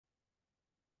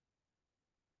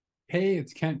Hey,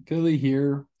 it's Kent Philly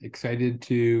here. Excited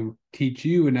to teach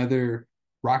you another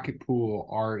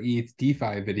rETH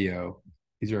DeFi video.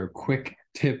 These are quick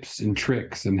tips and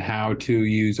tricks on how to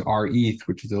use rETH,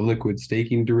 which is a liquid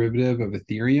staking derivative of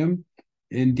Ethereum,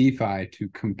 in DeFi to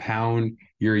compound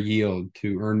your yield,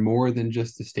 to earn more than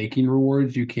just the staking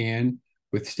rewards you can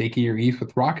with staking your ETH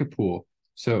with rETH.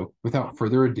 So without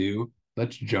further ado,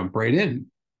 let's jump right in.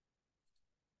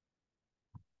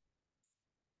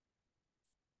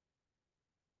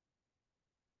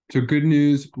 So good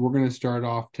news, we're going to start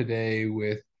off today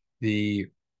with the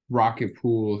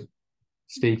rETH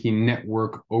staking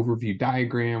network overview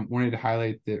diagram. Wanted to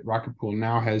highlight that rETH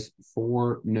now has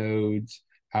 4 nodes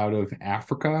out of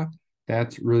Africa.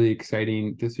 That's really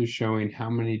exciting. This is showing how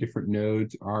many different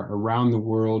nodes are around the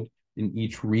world in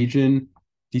each region.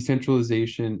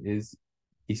 Decentralization is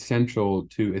essential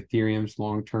to Ethereum's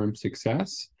long-term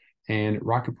success, and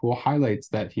rETH highlights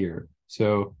that here.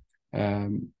 So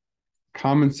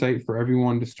common site for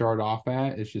everyone to start off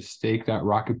at is just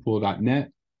stake.rocketpool.net.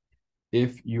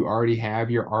 If you already have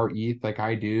your rETH like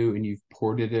I do and you've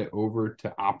ported it over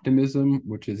to Optimism,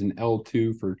 which is an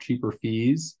L2 for cheaper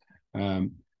fees,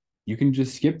 you can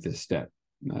just skip this step.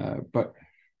 But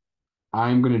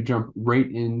I'm going to jump right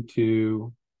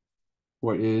into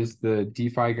what is the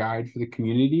DeFi guide for the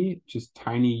community, just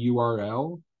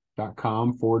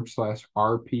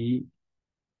tinyurl.com/RP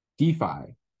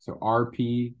DeFi. So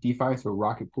RP DeFi, so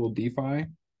rETH DeFi.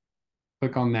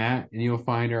 Click on that and you'll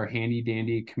find our handy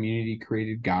dandy community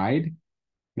created guide.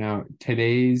 Now,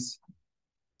 today's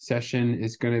session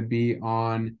is going to be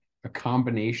on a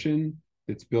combination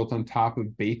that's built on top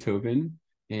of Beethoven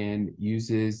and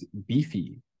uses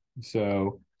Beefy.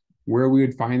 So where we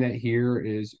would find that here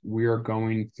is we are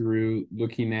going through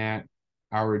looking at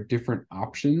our different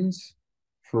options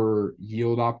for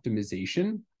yield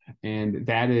optimization. And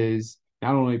that is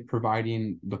not only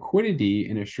providing liquidity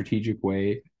in a strategic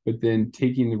way, but then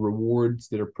taking the rewards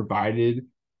that are provided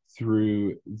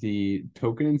through the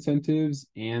token incentives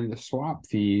and the swap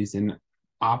fees and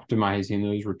optimizing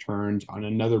those returns on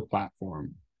another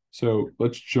platform. So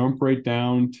let's jump right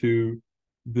down to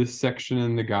this section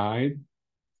in the guide.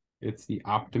 It's the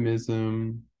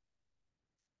Optimism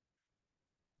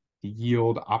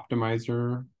yield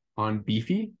optimizer on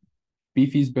Beefy.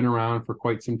 Beefy's been around for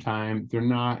quite some time. They're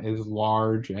not as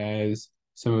large as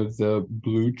some of the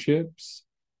blue chips,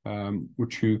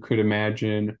 which you could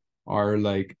imagine are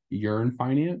like Yearn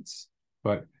Finance,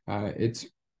 but it's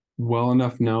well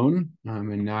enough known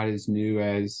and not as new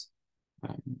as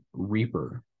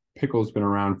Reaper. Pickle's been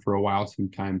around for a while, some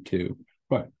time too.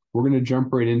 But we're going to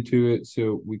jump right into it.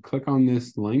 So we click on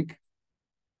this link,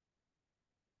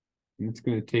 and it's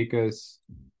going to take us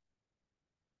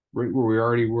right where we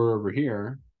already were over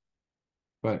here.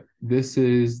 But this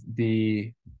is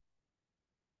the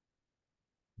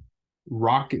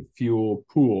rocket fuel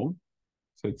pool.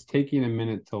 So it's taking a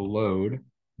minute to load.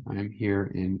 I'm here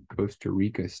in Costa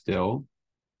Rica still.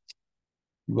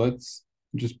 Let's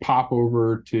just pop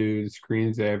over to the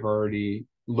screens that I've already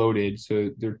loaded.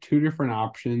 So there are 2 different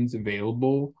options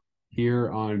available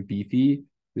here on Beefy.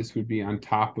 This would be on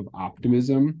top of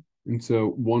Optimism. And so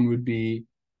one would be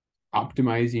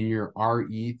optimizing your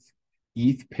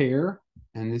rETH pair,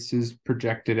 and this is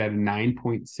projected at a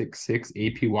 9.66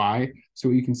 APY. So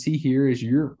what you can see here is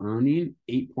you're earning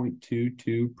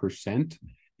 8.22%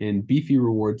 in Beefy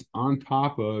rewards on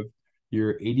top of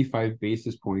your 85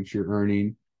 basis points you're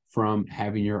earning from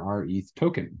having your rETH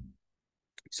token.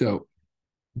 So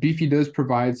Beefy does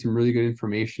provide some really good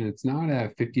information. It's not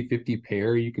a 50-50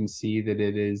 pair. You can see that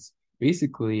it is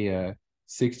basically a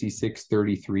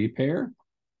 66-33 pair,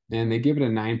 and they give it a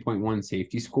 9.1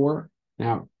 safety score.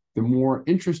 Now, the more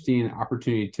interesting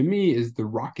opportunity to me is the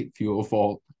Rocket Fuel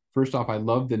Vault. First off, I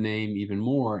love the name even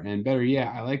more, and better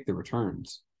yet, I like the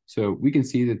returns. So we can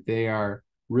see that they are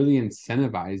really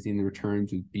incentivizing the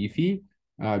returns with Beefy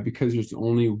because there's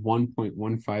only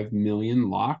 1.15 million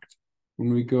locked.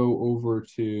 When we go over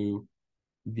to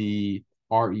the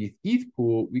rETH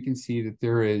pool, we can see that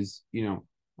there is,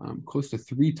 close to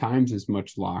 3 times as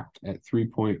much locked at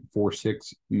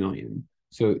 3.46 million.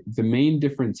 So the main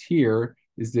difference here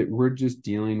is that we're just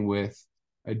dealing with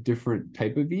a different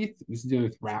type of ETH. This is dealing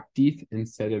with wrapped ETH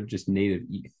instead of just native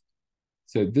ETH.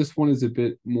 So this one is a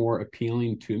bit more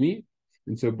appealing to me.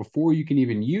 And so before you can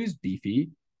even use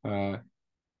Beefy,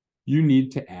 you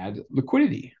need to add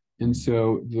liquidity. And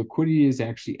so the liquidity is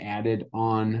actually added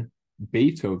on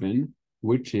Beethoven,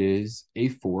 which is a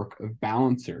fork of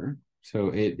Balancer. So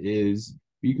it is,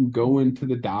 you can go into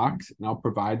the docs, and I'll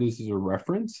provide this as a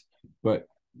reference, but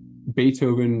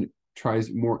Beethoven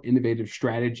tries more innovative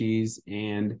strategies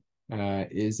and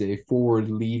is a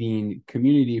forward-leading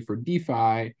community for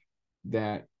DeFi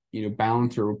that,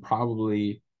 Balancer will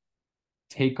probably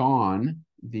take on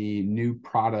the new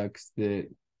products that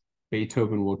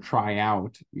Beethoven will try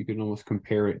out. You can almost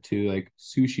compare it to like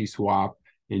Sushi Swap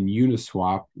and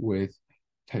Uniswap with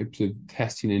types of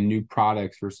testing in new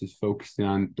products versus focusing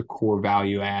on the core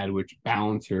value add, which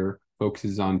Balancer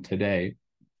focuses on today.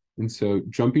 And so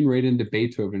jumping right into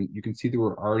Beethoven, you can see that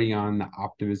we're already on the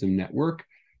Optimism network.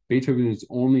 Beethoven is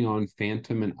only on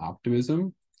Phantom and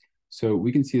Optimism. So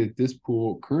we can see that this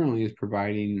pool currently is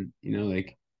providing,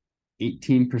 like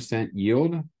 18%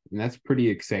 yield, and that's pretty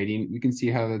exciting. We can see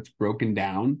how that's broken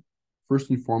down.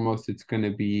 First and foremost, it's going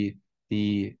to be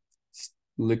the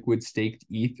liquid staked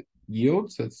ETH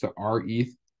yield. So that's the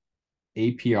rETH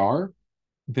APR.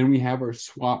 Then we have our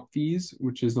swap fees,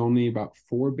 which is only about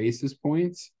 4 basis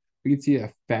points. We can see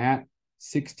a fat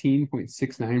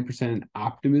 16.69% in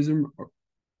Optimism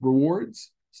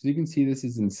rewards. So you can see this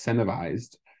is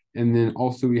incentivized. And then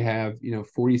also we have,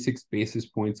 46 basis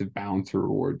points of Balancer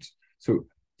rewards. So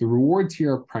the rewards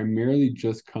here are primarily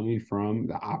just coming from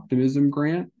the Optimism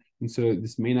grant. And so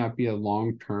this may not be a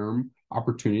long-term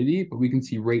opportunity, but we can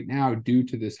see right now, due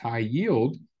to this high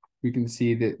yield, we can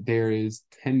see that there is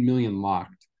 10 million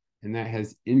locked, and that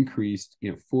has increased,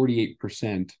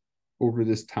 48% over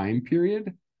this time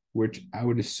period, which I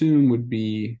would assume would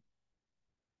be,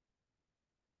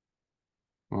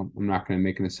 well, I'm not going to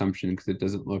make an assumption because it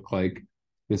doesn't look like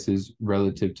this is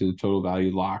relative to the total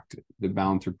value locked, the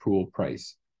Balancer pool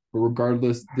price. But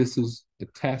regardless, this is a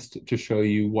test to show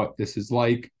you what this is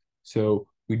like. So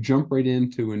we jump right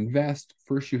into invest.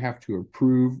 First, you have to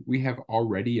approve. We have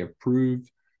already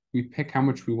approved. We pick how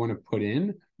much we want to put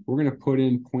in. We're going to put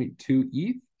in 0.2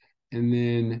 ETH. And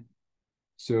then,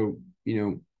 so,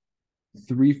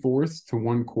 3/4 to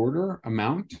 1/4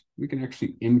 amount. We can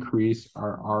actually increase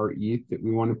our ETH that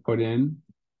we want to put in.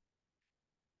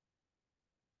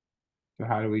 So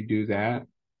how do we do that?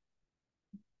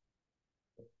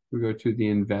 We go to the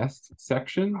invest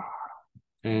section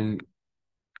and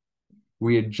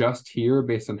we adjust here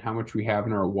based on how much we have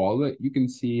in our wallet. You can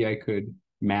see I could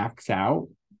max out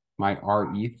my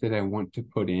rETH that I want to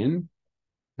put in.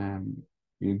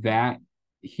 That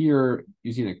here,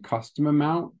 using a custom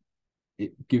amount,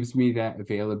 it gives me that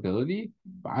availability,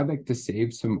 but I'd like to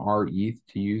save some rETH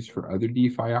to use for other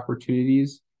DeFi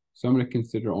opportunities. So I'm going to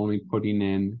consider only putting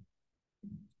in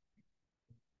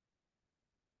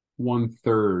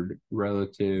 1/3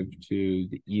 relative to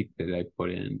the ETH that I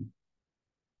put in.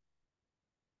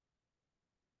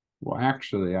 Well,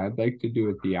 actually, I'd like to do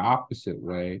it the opposite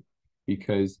way,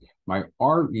 because my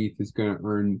rETH is going to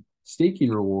earn staking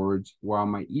rewards while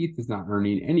my ETH is not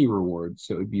earning any rewards.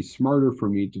 So it'd be smarter for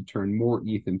me to turn more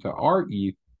ETH into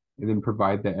rETH and then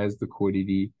provide that as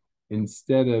liquidity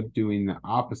instead of doing the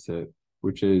opposite,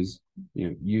 which is,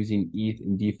 using ETH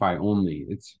in DeFi only.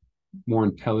 It's more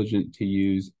intelligent to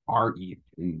use rETH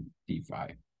in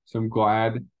DeFi. So I'm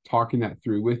glad talking that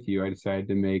through with you, I decided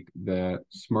to make the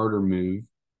smarter move.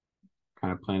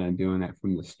 Kind of plan on doing that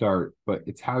from the start, but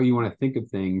it's how you want to think of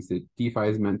things, that DeFi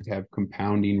is meant to have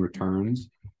compounding returns,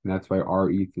 and that's why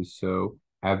rETH is so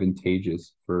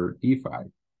advantageous for DeFi.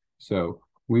 So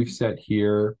we've set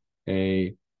here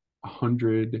a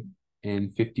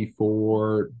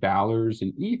 $154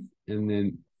 in ETH and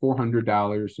then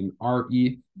 $400 in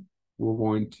rETH. We're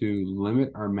going to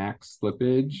limit our max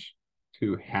slippage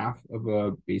to 1/2 of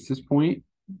a basis point.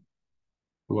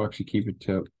 We'll actually keep it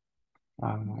to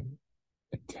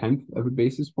 1/10 of a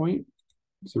basis point.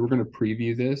 So we're going to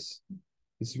preview this.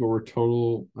 This is what our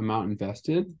total amount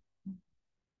invested.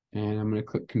 And I'm going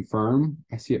to click confirm.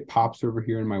 I see it pops over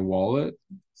here in my wallet.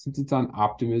 Since it's on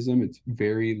Optimism, it's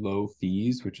very low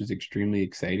fees, which is extremely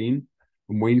exciting.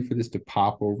 I'm waiting for this to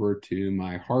pop over to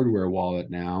my hardware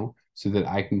wallet now so that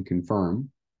I can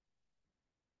confirm.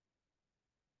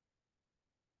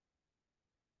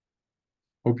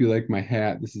 Hope you like my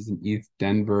hat. This is an ETH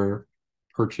Denver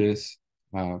purchase.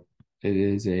 It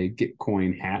is a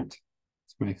Gitcoin hat.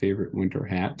 It's my favorite winter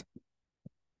hat.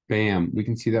 Bam. We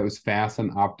can see that was fast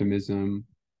on Optimism,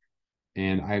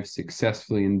 and I've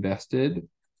successfully invested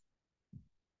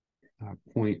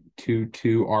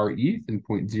 0.22 rETH and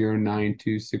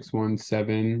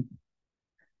 0.092617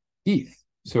 ETH.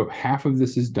 So 1/2 of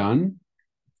this is done.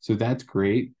 So that's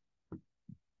great.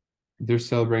 They're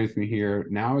celebrating with me here.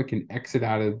 Now I can exit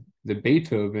out of the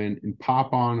Beethoven and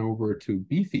pop on over to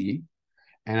Beefy,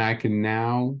 and I can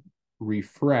now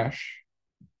refresh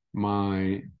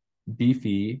my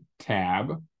Beefy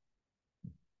tab.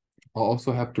 I'll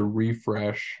also have to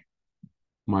refresh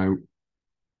my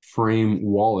Frame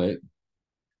wallet.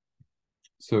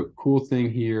 So cool thing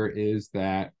here is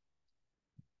that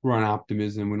we're on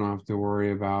Optimism. We don't have to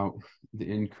worry about the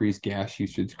increased gas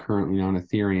usage currently on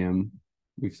Ethereum.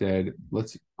 We've said,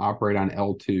 let's operate on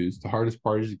L2s. The hardest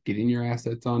part is getting your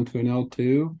assets onto an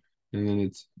L2, and then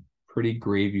it's pretty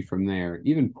gravy from there.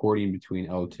 Even porting between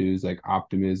L2s like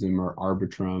Optimism or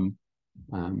Arbitrum.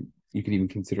 You could even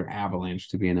consider Avalanche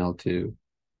to be an L2.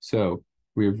 So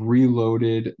we have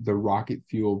reloaded the Rocket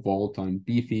Fuel vault on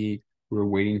Beefy. We're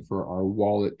waiting for our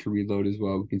wallet to reload as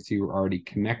well. We can see we're already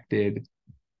connected.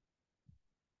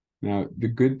 Now, the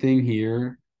good thing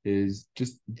here is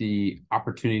just the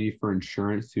opportunity for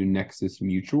insurance through Nexus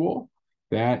Mutual.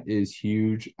 That is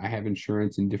huge. I have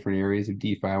insurance in different areas of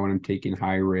DeFi when I'm taking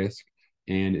high risk,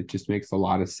 and it just makes a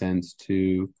lot of sense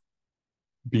to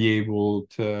be able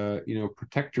to,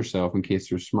 protect yourself in case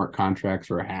there's smart contracts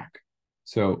or a hack.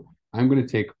 So I'm going to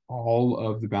take all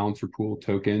of the Balancer Pool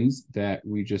tokens that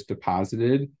we just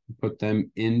deposited, put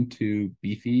them into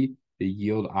Beefy, the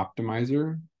yield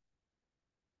optimizer.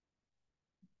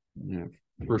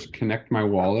 First connect my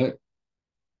wallet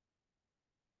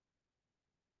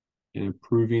and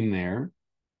approving there.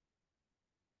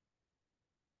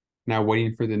 Now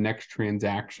waiting for the next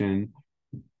transaction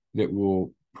that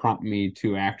will prompt me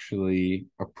to actually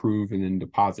approve and then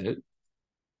deposit.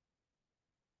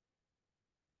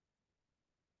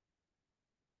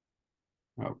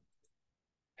 Oh,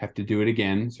 have to do it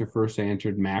again. So first I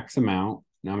entered max amount.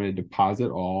 Now I'm going to deposit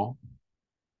all.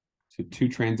 So 2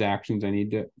 transactions I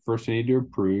need to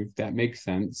approve. That makes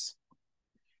sense.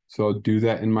 So I'll do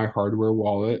that in my hardware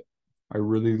wallet. I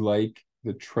really like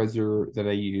the Trezor that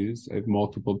I use. I have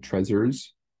multiple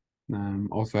Trezors.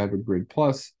 Also have a Grid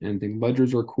Plus, and I think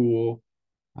ledgers are cool.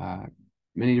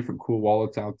 Many different cool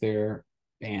wallets out there.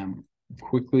 Bam.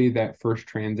 Quickly, that first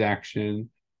transaction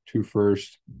to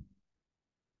first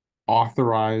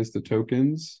authorize the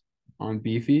tokens on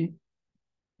Beefy.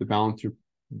 The balancer,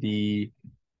 the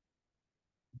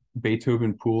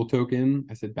Beethoven pool token.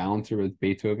 I said balancer with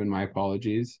Beethoven, my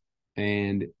apologies.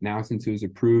 And now since it was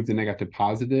approved, then I got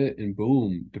deposited, and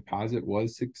boom, deposit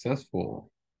was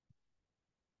successful.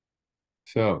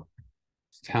 So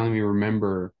it's telling me,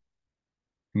 remember,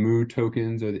 MOO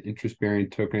tokens are the interest-bearing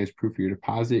tokenized proof of your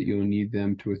deposit. You'll need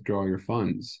them to withdraw your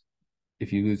funds.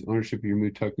 If you lose ownership of your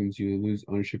MOO tokens, you lose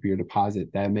ownership of your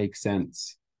deposit. That makes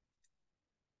sense.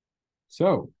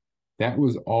 So that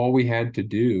was all we had to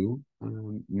do.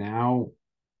 Now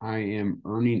I am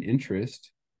earning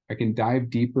interest. I can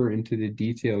dive deeper into the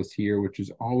details here, which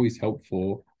is always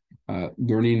helpful.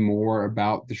 Learning more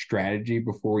about the strategy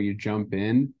before you jump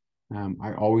in.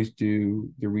 I always do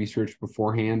the research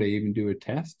beforehand. I even do a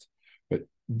test. But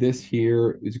this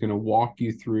here is going to walk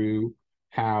you through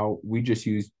how we just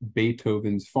used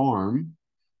Beethoven's farm,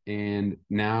 and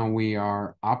now we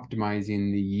are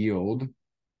optimizing the yield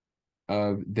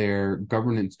of their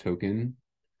governance token.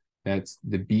 That's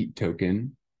the BEAT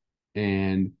token.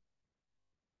 And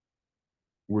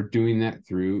we're doing that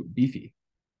through Beefy.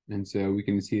 And so we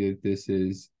can see that this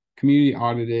is community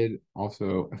audited,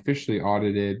 also officially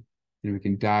audited, and we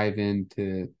can dive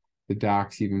into the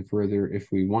docs even further if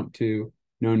we want to.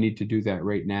 No need to do that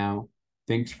right now.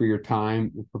 Thanks for your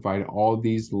time. We'll provide all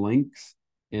these links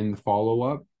in the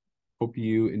follow-up. Hope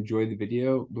you enjoyed the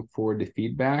video. Look forward to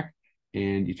feedback,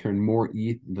 and you turn more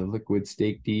ETH into liquid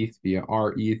staked ETH via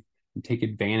rETH and take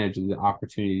advantage of the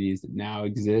opportunities that now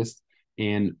exist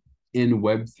in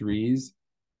Web3's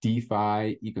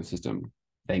DeFi ecosystem.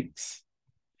 Thanks.